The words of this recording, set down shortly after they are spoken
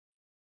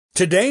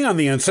Today on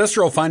the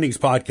Ancestral Findings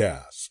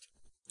podcast,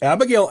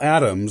 Abigail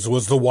Adams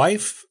was the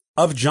wife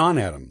of John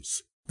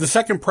Adams, the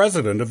second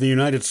president of the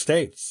United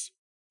States.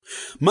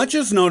 Much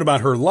is known about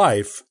her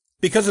life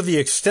because of the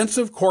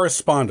extensive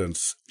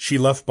correspondence she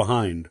left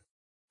behind.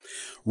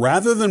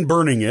 Rather than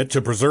burning it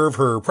to preserve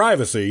her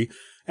privacy,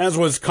 as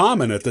was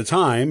common at the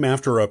time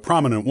after a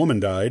prominent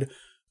woman died,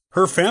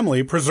 her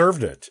family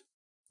preserved it.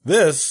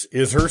 This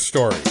is her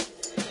story.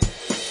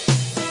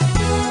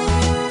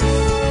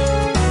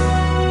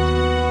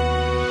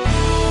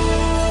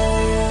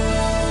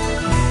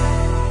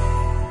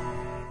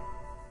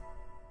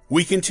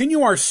 We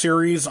continue our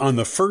series on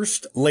the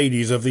First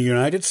Ladies of the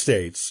United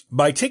States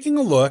by taking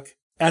a look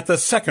at the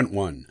second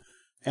one,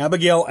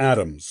 Abigail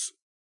Adams.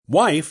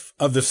 Wife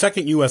of the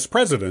second U.S.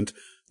 President,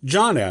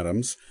 John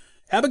Adams,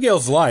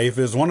 Abigail's life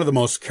is one of the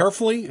most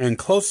carefully and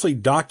closely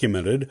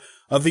documented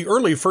of the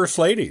early First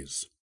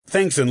Ladies,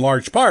 thanks in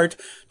large part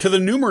to the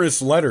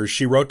numerous letters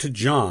she wrote to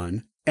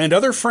John and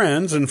other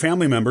friends and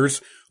family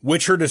members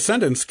which her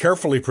descendants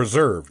carefully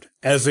preserved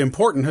as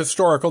important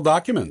historical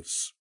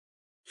documents.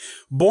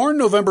 Born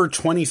November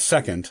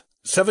 22nd,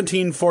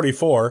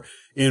 1744,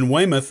 in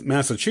Weymouth,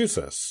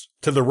 Massachusetts,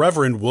 to the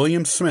Reverend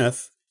William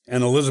Smith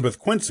and Elizabeth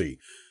Quincy,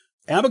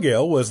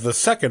 Abigail was the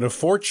second of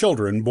 4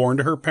 children born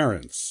to her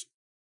parents.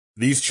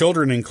 These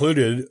children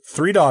included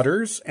 3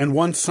 daughters and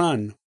 1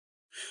 son.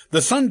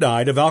 The son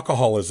died of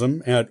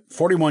alcoholism at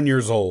 41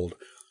 years old,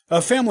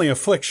 a family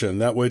affliction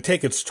that would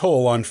take its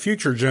toll on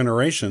future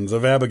generations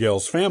of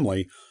Abigail's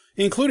family,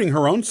 including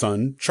her own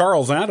son,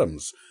 Charles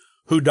Adams,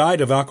 who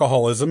died of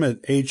alcoholism at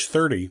age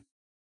 30.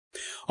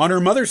 On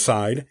her mother's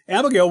side,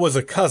 Abigail was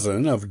a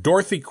cousin of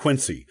Dorothy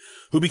Quincy,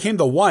 who became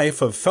the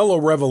wife of fellow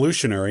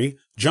revolutionary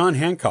John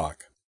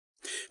Hancock.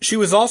 She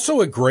was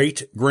also a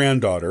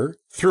great-granddaughter,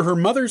 through her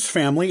mother's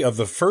family, of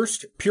the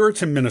first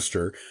Puritan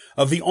minister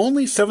of the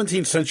only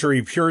 17th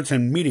century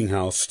Puritan meeting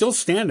house still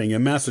standing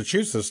in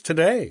Massachusetts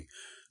today,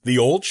 the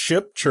Old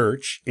Ship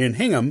Church in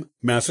Hingham,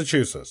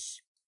 Massachusetts.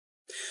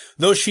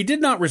 Though she did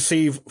not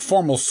receive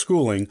formal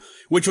schooling,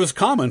 which was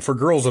common for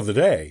girls of the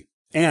day,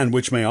 and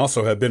which may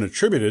also have been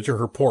attributed to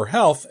her poor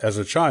health as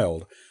a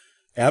child,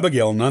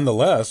 Abigail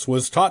nonetheless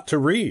was taught to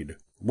read,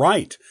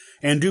 write,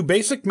 and do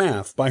basic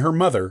math by her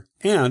mother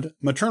and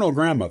maternal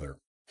grandmother,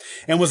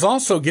 and was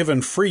also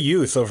given free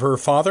use of her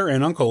father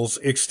and uncle's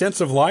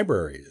extensive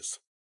libraries.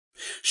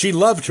 She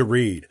loved to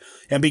read,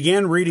 and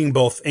began reading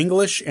both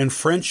English and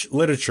French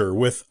literature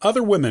with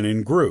other women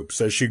in groups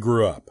as she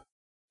grew up.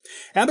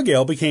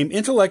 Abigail became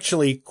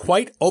intellectually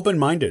quite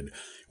open-minded,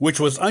 which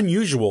was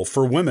unusual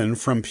for women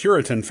from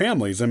Puritan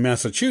families in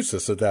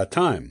Massachusetts at that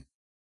time.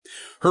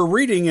 Her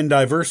reading in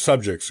diverse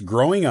subjects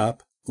growing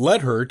up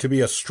led her to be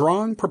a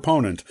strong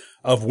proponent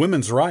of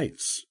women's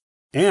rights,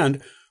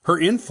 and her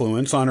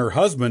influence on her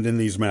husband in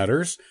these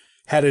matters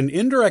had an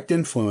indirect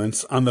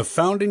influence on the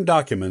founding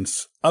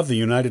documents of the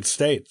United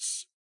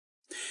States.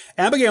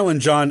 Abigail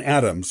and John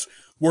Adams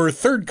were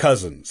third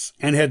cousins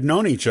and had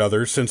known each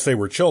other since they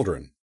were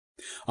children.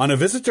 On a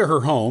visit to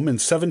her home in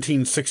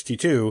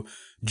 1762,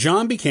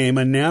 John became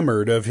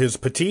enamored of his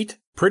petite,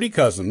 pretty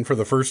cousin for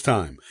the first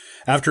time,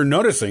 after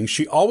noticing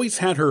she always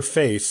had her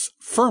face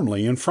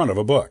firmly in front of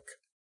a book.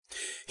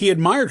 He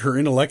admired her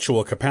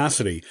intellectual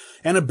capacity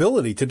and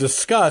ability to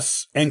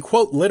discuss and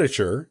quote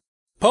literature,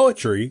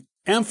 poetry,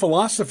 and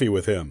philosophy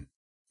with him.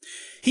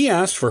 He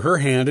asked for her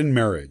hand in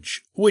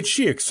marriage, which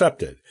she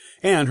accepted,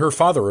 and her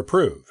father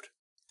approved.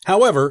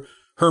 However,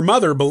 her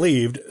mother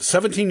believed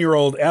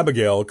 17-year-old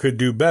Abigail could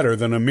do better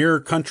than a mere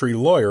country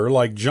lawyer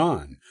like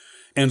John,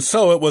 and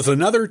so it was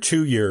another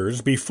 2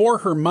 years before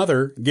her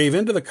mother gave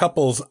in to the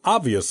couple's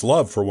obvious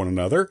love for one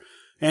another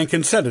and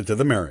consented to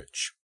the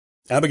marriage.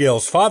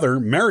 Abigail's father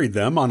married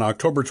them on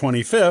October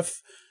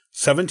 25th,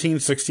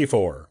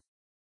 1764.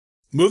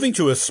 Moving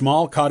to a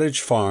small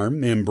cottage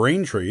farm in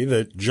Braintree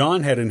that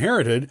John had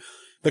inherited,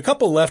 the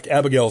couple left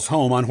Abigail's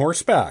home on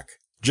horseback,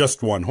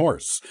 just 1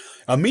 horse,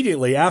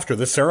 immediately after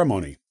the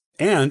ceremony.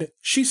 And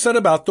she set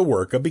about the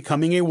work of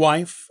becoming a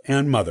wife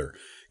and mother,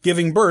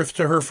 giving birth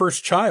to her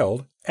first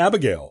child,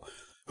 Abigail,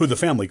 who the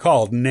family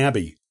called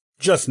Nabby,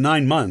 just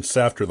 9 months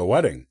after the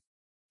wedding.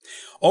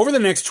 Over the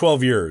next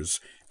 12 years,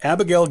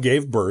 Abigail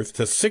gave birth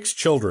to 6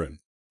 children,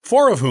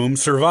 4 of whom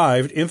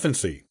survived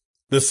infancy.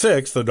 The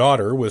 6th, a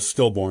daughter, was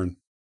stillborn.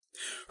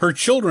 Her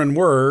children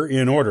were,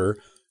 in order,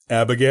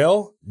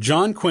 Abigail,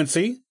 John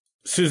Quincy,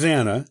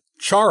 Susanna,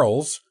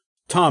 Charles,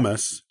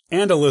 Thomas,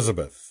 and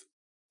Elizabeth.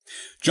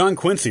 John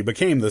Quincy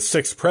became the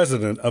 6th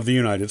President of the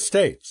United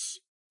States.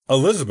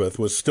 Elizabeth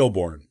was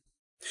stillborn.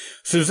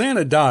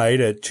 Susanna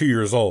died at 2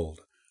 years old.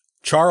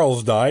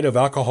 Charles died of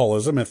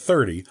alcoholism at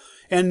 30,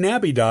 and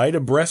Nabby died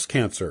of breast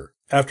cancer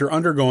after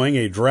undergoing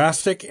a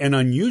drastic and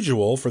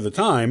unusual for the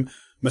time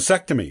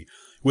mastectomy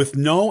with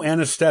no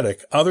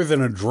anesthetic other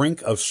than a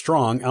drink of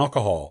strong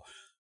alcohol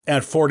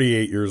at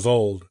 48 years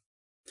old.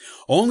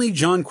 Only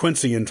John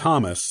Quincy and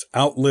Thomas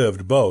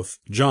outlived both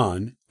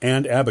John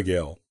and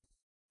Abigail.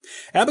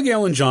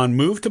 Abigail and John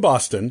moved to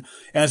Boston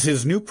as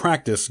his new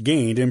practice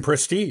gained in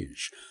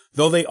prestige,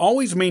 though they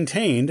always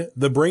maintained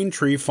the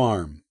Braintree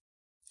farm.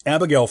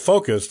 Abigail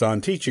focused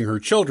on teaching her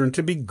children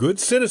to be good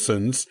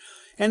citizens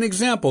and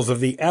examples of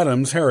the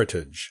Adams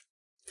heritage.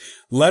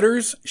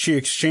 Letters she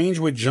exchanged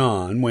with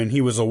John when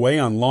he was away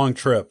on long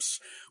trips,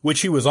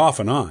 which he was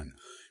often on,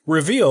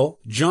 reveal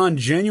John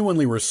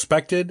genuinely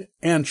respected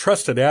and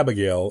trusted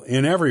Abigail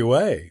in every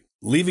way,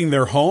 leaving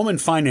their home and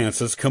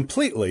finances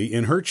completely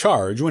in her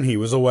charge when he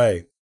was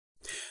away.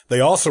 They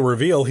also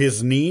reveal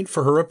his need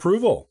for her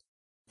approval.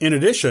 In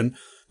addition,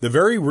 the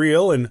very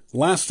real and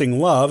lasting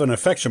love and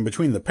affection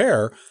between the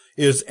pair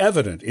is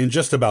evident in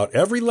just about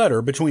every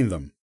letter between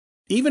them,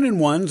 even in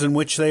ones in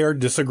which they are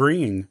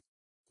disagreeing.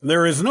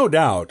 There is no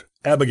doubt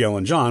Abigail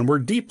and John were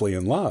deeply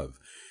in love,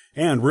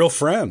 and real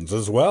friends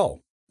as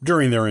well,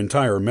 during their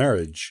entire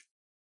marriage.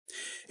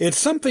 It's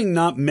something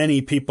not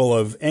many people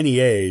of any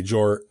age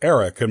or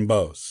era can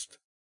boast.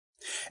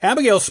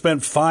 Abigail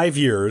spent 5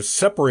 years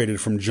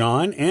separated from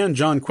John and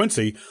John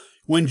Quincy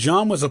when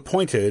John was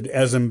appointed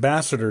as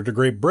ambassador to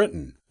Great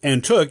Britain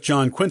and took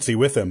John Quincy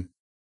with him.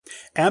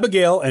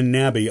 Abigail and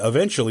Nabby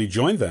eventually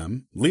joined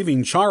them,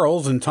 leaving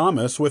Charles and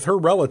Thomas with her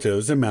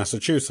relatives in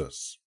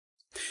Massachusetts.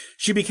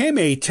 She became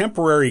a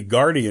temporary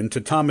guardian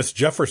to Thomas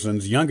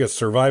Jefferson's youngest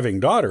surviving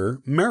daughter,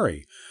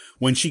 Mary,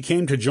 when she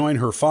came to join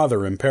her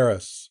father in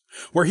Paris,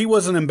 where he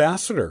was an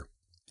ambassador,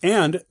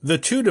 and the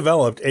two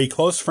developed a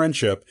close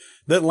friendship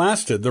that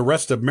lasted the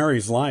rest of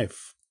Mary's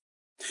life.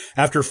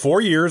 After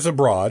 4 years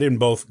abroad in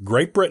both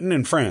Great Britain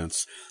and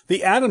France,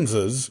 the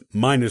Adamses,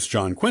 minus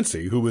John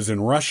Quincy, who was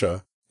in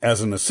Russia as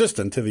an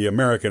assistant to the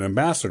American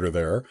ambassador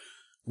there,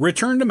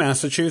 returned to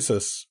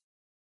Massachusetts.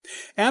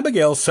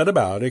 Abigail set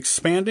about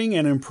expanding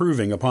and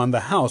improving upon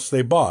the house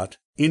they bought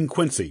in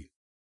Quincy.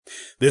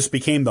 This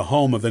became the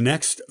home of the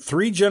next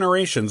 3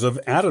 generations of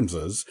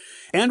Adamses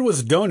and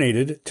was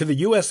donated to the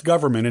U.S.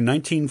 government in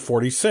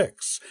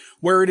 1946,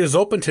 where it is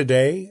open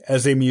today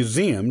as a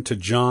museum to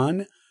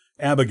John,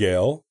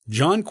 Abigail,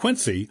 John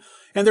Quincy,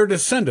 and their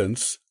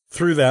descendants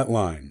through that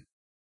line.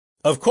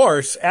 Of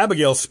course,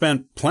 Abigail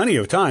spent plenty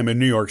of time in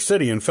New York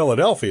City and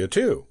Philadelphia,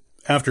 too,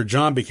 after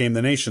John became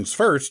the nation's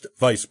first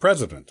vice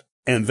president,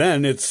 and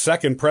then its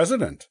second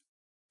president.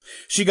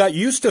 She got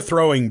used to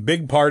throwing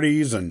big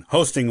parties and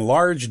hosting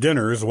large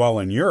dinners while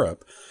in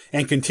Europe,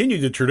 and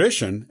continued the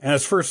tradition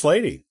as First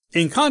Lady,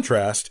 in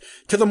contrast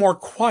to the more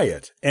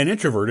quiet and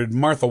introverted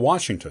Martha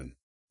Washington.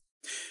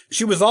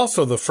 She was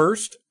also the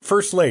first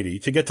First Lady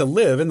to get to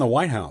live in the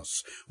White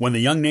House when the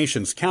young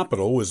nation's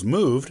capital was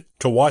moved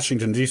to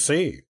Washington,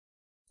 D.C.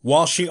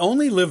 While she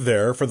only lived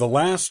there for the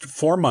last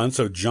 4 months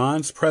of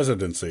John's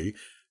presidency,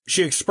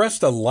 she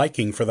expressed a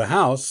liking for the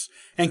house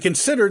and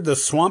considered the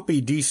swampy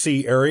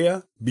D.C.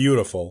 area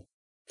beautiful.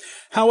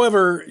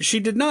 However, she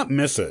did not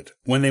miss it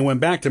when they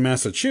went back to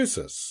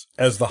Massachusetts,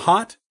 as the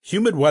hot,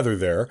 humid weather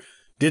there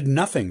did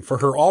nothing for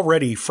her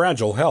already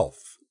fragile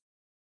health.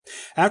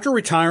 After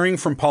retiring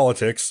from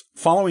politics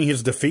following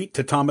his defeat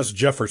to Thomas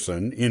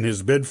Jefferson in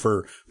his bid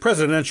for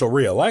presidential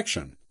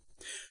re-election,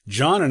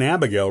 John and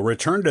Abigail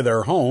returned to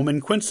their home in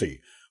Quincy,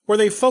 where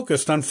they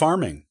focused on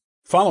farming,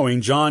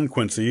 following John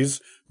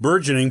Quincy's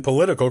burgeoning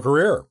political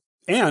career,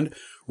 and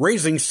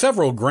raising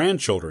several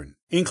grandchildren,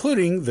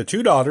 including the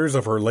 2 daughters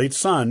of her late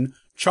son,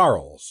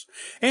 Charles,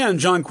 and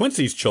John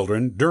Quincy's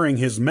children during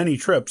his many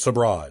trips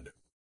abroad.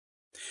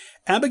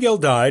 Abigail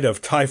died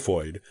of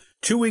typhoid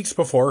 2 weeks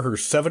before her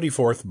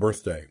 74th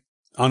birthday,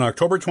 on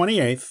October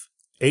 28,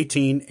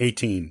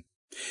 1818.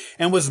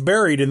 And was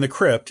buried in the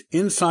crypt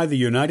inside the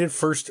United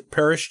First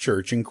Parish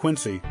Church in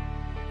Quincy.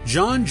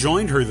 John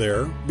joined her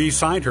there,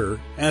 beside her,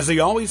 as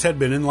he always had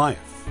been in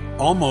life,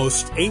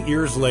 almost 8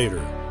 years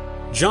later.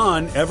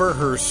 John, ever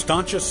her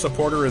staunchest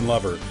supporter and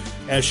lover,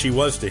 as she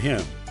was to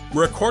him,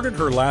 recorded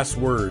her last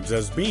words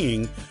as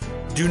being,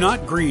 "Do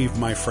not grieve,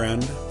 my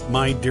friend,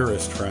 my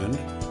dearest friend.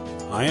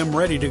 I am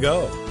ready to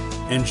go,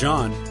 and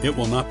John, it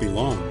will not be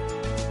long."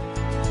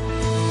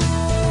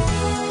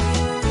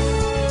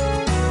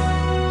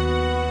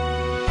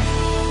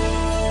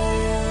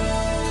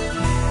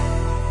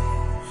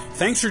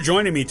 Thanks for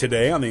joining me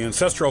today on the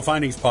Ancestral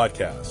Findings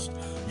Podcast.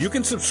 You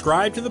can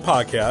subscribe to the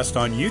podcast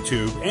on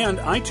YouTube and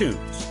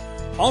iTunes.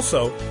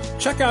 Also,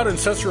 check out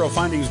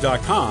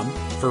ancestralfindings.com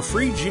for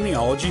free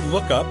genealogy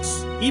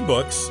lookups,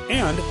 ebooks,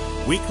 and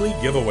weekly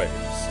giveaways.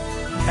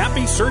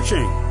 Happy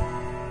searching!